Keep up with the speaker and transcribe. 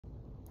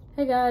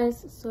Hey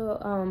guys,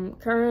 so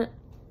current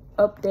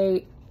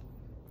update,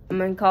 I'm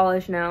in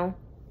college now.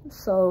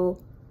 So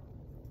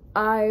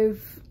I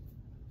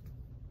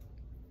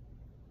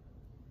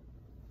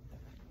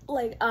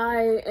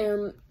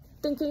am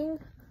thinking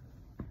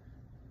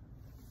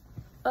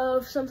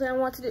of something I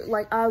want to do.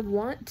 Like, I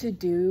want to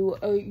do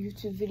a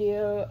YouTube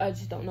video. I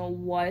just don't know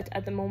what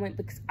at the moment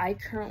because I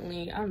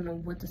don't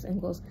know what this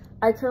angle is.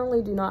 I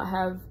currently do not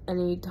have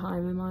any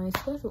time in my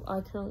schedule.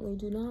 I currently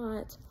do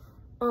not.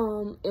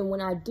 And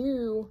when I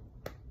do,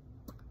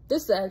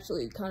 this is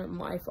actually kind of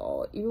my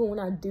fault. Even when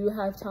I do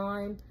have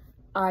time,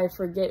 I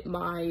forget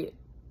my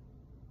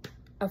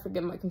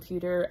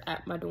computer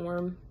at my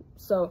dorm.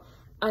 So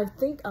I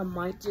think I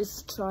might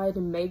just try to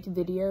make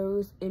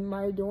videos in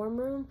my dorm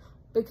room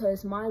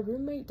because my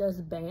roommate does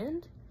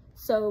band.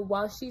 So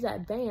while she's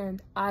at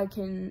band, I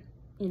can,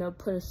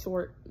 put a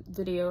short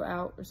video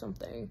out or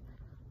something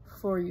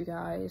for you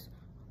guys.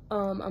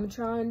 I'm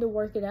trying to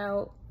work it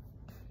out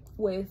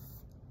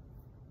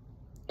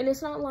and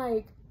it's not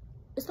like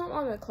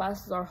my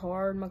classes are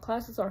hard. My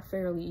classes are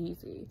fairly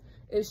easy.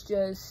 It's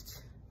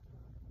just,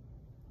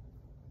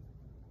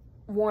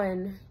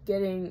 one,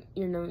 getting,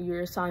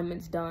 your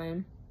assignments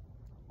done.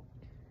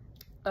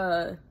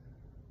 2,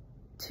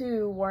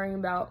 worrying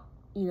about,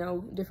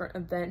 different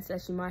events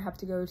that you might have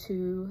to go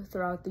to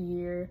throughout the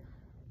year.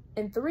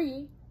 And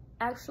 3,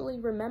 actually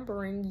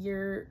remembering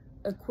your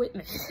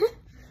equipment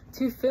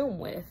to film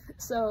with.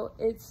 So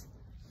it's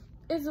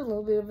a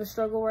little bit of a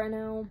struggle right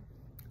now.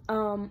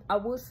 I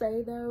will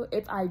say though,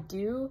 if I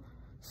do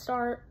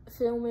start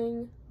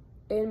filming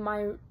in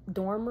my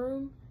dorm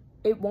room,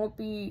 it won't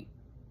be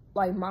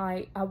like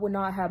I would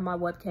not have my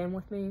webcam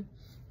with me,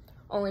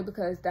 only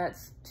because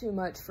that's too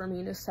much for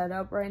me to set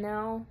up right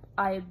now.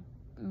 I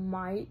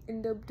might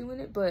end up doing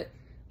it, but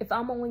if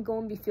I'm only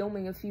going to be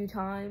filming a few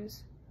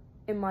times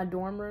in my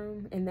dorm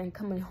room and then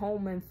coming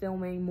home and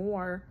filming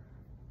more,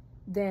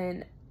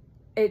 then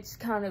it's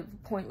kind of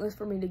pointless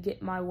for me to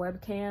get my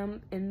webcam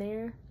in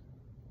there.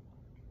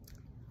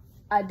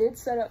 I did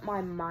set up my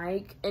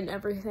mic and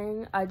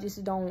everything. I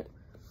just don't,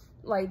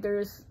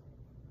 there's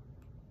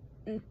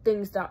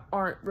things that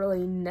aren't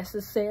really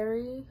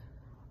necessary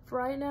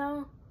right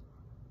now.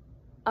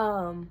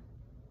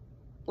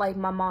 Like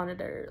my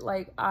monitor.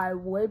 Like, I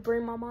would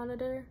bring my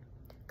monitor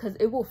because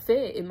it will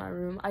fit in my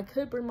room. I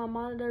could bring my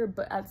monitor,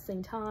 but at the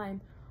same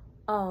time,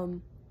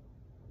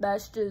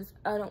 that's just,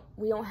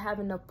 we don't have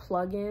enough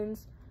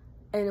plugins,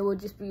 and it would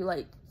just be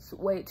like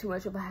way too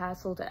much of a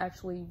hassle to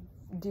actually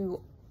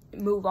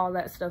move all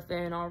that stuff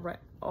in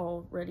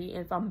already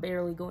if I'm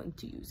barely going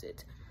to use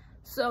it.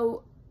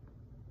 So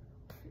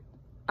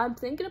I'm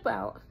thinking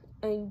about,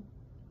 and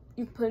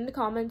you can put in the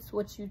comments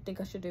what you think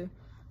I should do.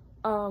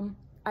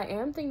 I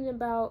am thinking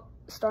about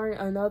starting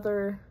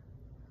another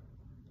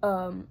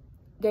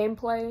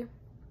gameplay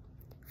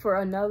for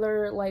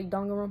another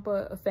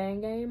Danganronpa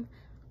fan game.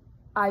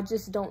 I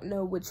just don't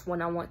know which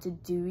one I want to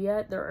do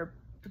yet.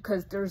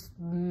 Because there's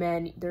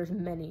many.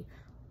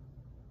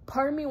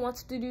 Part of me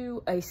wants to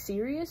do a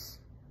serious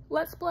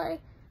Let's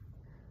Play,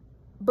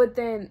 but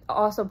then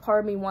also part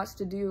of me wants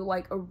to do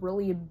a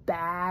really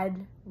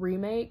bad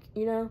remake,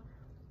 I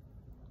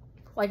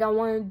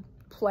want to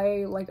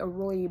play a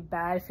really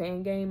bad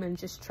fan game and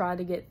just try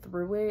to get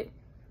through it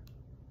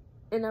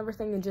and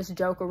everything and just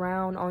joke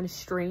around on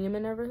stream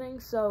and everything.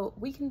 So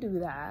we can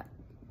do that.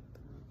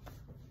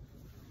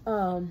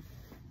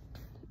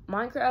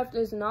 Minecraft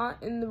is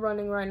not in the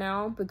running right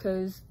now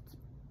because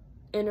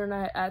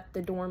internet at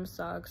the dorm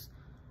sucks.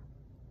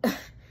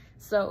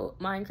 So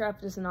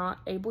Minecraft is not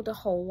able to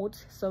hold,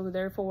 so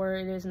therefore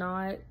it is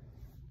not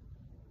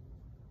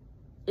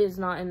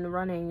in the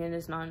running, and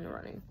it's not in the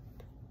running.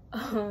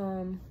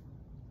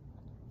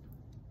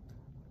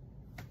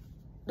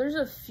 There's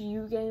a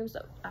few games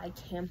that I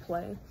can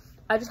play.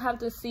 I just have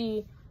to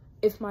see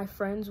if my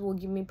friends will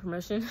give me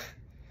permission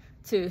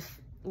to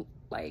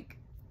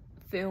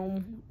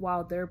film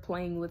while they're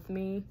playing with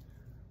me,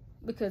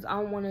 because I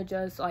don't want to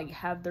just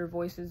have their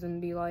voices and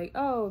be like,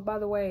 oh, by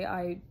the way,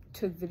 I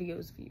took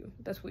videos of you.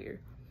 That's weird.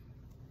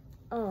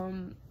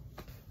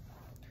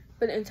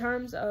 But in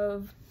terms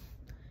of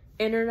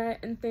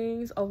internet and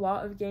things, a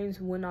lot of games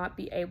will not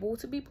be able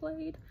to be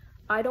played.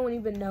 I don't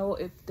even know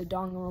if the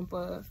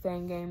Danganronpa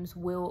fan games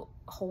will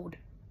hold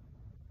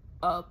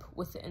up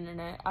with the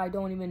internet. I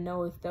don't even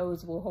know if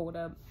those will hold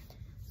up.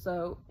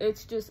 So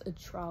it's just a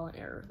trial and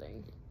error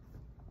thing.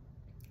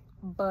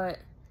 But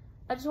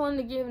I just wanted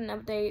to give an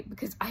update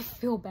because I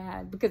feel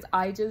bad because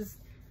I just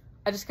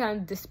kind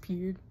of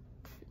disappeared,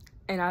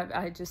 and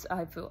I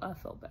feel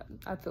bad.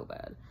 I feel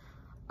bad.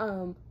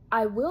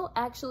 I will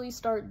actually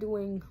start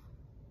doing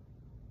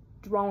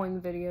drawing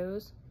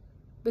videos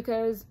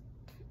because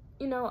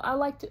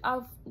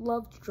I've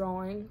loved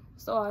drawing.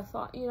 So I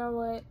thought, you know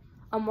what?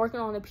 I'm working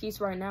on a piece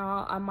right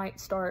now. I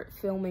might start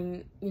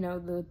filming,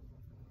 a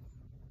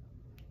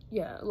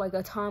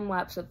time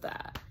lapse of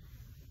that.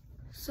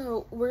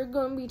 So we're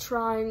going to be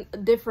trying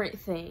different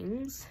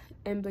things,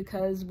 and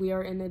because we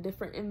are in a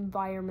different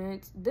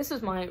environment, this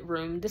is my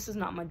room. This is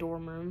not my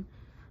dorm room.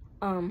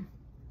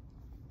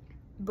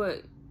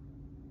 but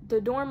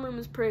the dorm room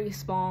is pretty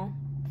small,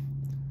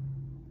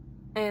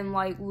 and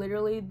like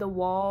literally the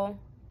wall,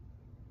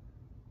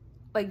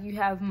 like you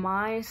have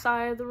my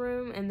side of the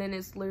room, and then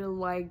it's literally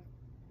like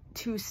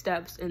 2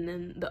 steps and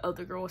then the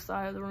other girl's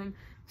side of the room.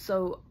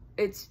 So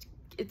it's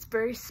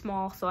very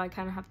small, so I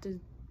kind of have to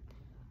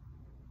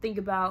think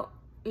about,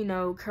 you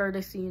know,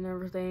 courtesy and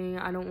everything.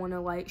 I don't want to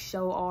like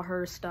show all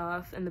her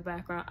stuff in the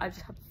background. I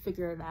just have to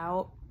figure it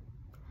out.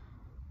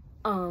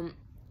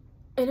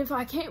 And if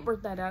I can't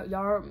work that out,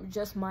 y'all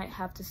just might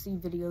have to see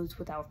videos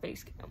without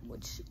face cam,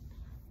 which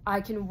I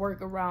can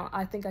work around.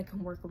 I think I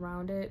can work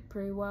around it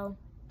pretty well.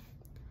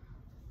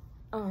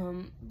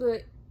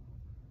 But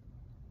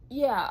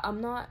yeah,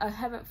 I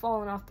haven't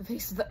fallen off the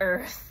face of the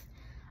earth.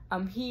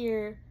 I'm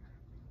here.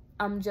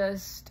 I'm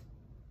just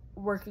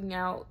working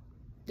out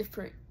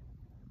different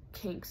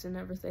kinks and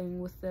everything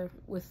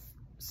with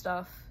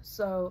stuff.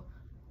 So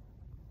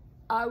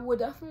I would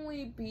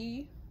definitely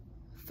be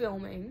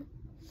filming,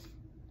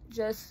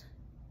 just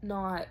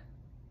not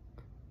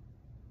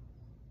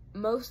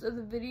most of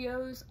the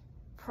videos.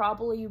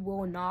 Probably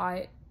will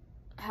not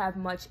have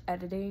much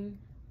editing,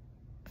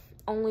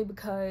 only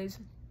because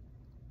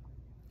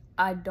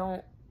I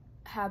don't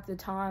have the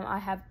time. I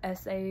have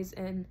essays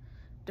and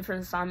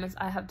different assignments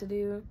I have to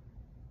do,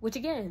 which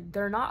again,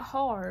 they're not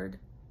hard.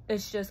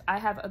 It's just I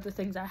have other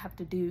things I have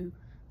to do.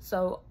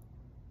 So,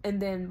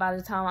 and then by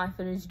the time I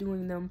finish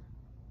doing them,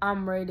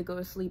 I'm ready to go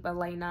to sleep at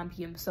like 9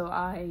 p.m. So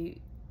I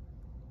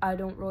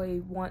don't really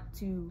want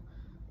to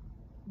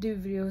do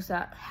videos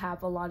that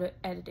have a lot of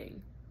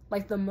editing.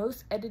 Like the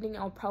most editing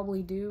I'll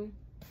probably do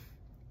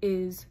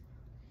is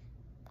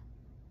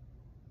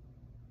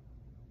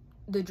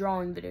the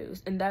drawing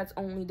videos, and that's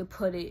only to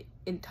put it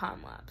in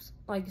time lapse.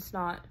 Like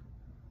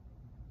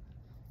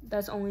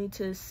that's only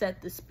to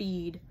set the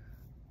speed,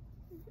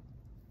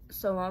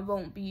 so I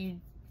won't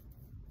be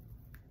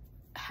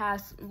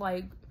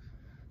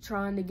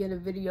trying to get a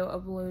video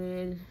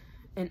uploaded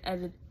and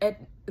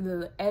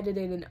edited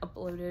and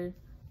uploaded.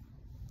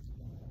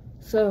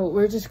 So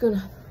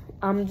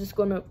I'm just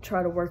gonna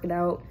try to work it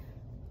out.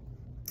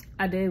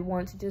 I did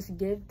want to just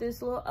give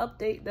this little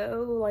update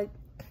though, like,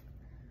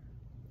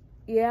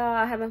 yeah,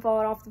 I haven't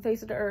fallen off the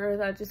face of the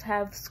earth. I just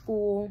have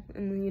school,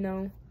 and you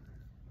know,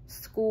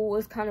 school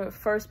is kind of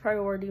first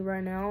priority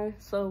right now,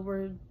 so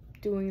we're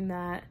doing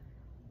that.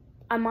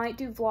 I might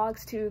do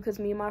vlogs too, because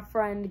me and my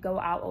friend go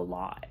out a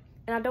lot,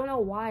 and I don't know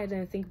why I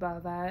didn't think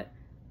about that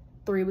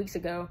 3 weeks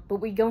ago, but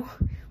we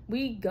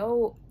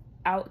go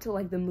out to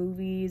like the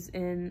movies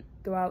and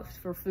go out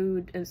for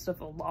food and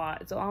stuff a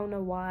lot, so I don't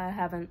know why I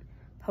haven't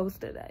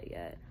posted that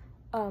yet.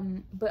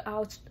 But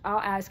I'll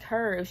ask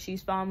her if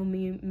she's fine with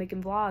me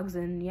making vlogs,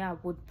 and yeah,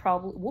 we'll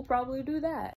probably do that.